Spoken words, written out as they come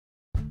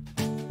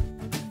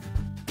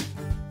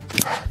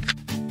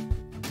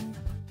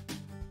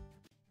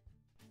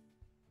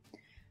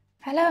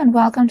Hello and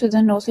welcome to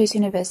the Northwest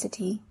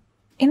University.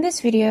 In this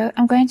video,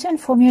 I'm going to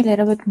inform you a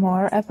little bit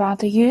more about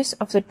the use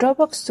of the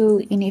Dropbox tool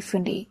in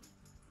eFundi.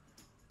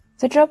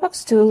 The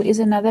Dropbox tool is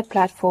another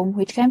platform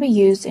which can be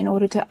used in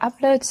order to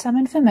upload some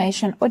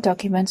information or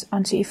documents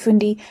onto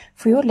eFundi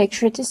for your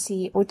lecturer to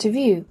see or to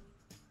view.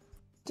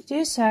 To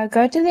do so,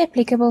 go to the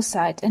applicable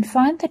site and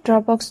find the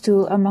Dropbox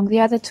tool among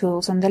the other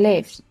tools on the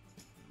left.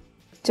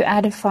 To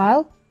add a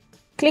file,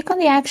 click on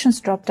the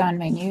Actions drop-down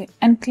menu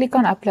and click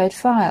on Upload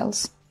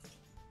Files.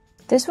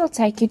 This will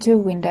take you to a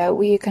window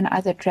where you can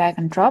either drag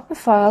and drop a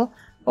file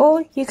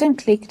or you can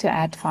click to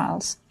add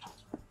files.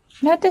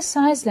 Note the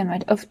size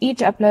limit of each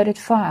uploaded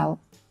file.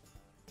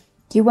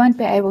 You won't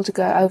be able to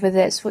go over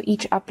this for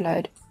each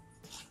upload.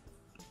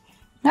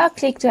 Now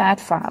click to add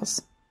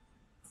files.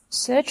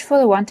 Search for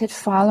the wanted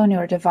file on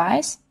your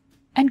device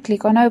and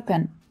click on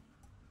Open.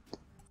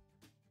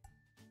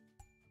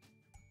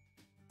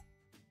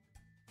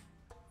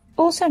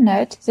 Also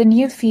note the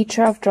new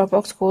feature of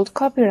Dropbox called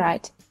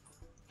Copyright.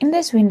 In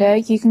this window,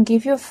 you can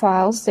give your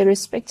files the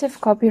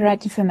respective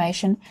copyright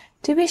information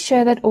to be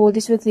sure that all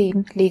is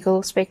within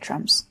legal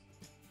spectrums.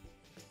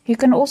 You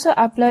can also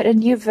upload a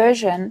new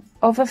version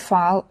of a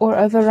file or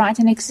overwrite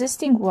an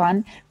existing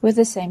one with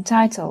the same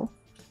title.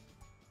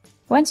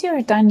 Once you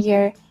are done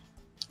here,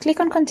 click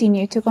on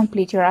Continue to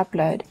complete your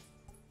upload.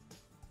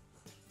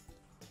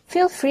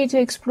 Feel free to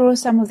explore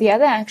some of the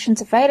other actions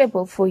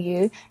available for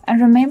you,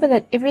 and remember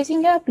that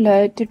everything you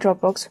upload to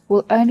Dropbox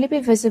will only be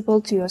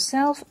visible to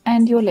yourself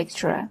and your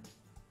lecturer.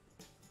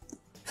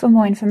 For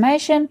more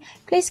information,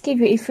 please give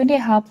your eFundi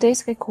help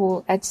desk a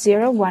call at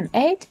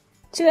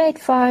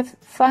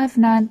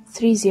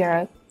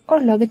 018-285-5930 or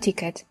log a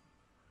ticket.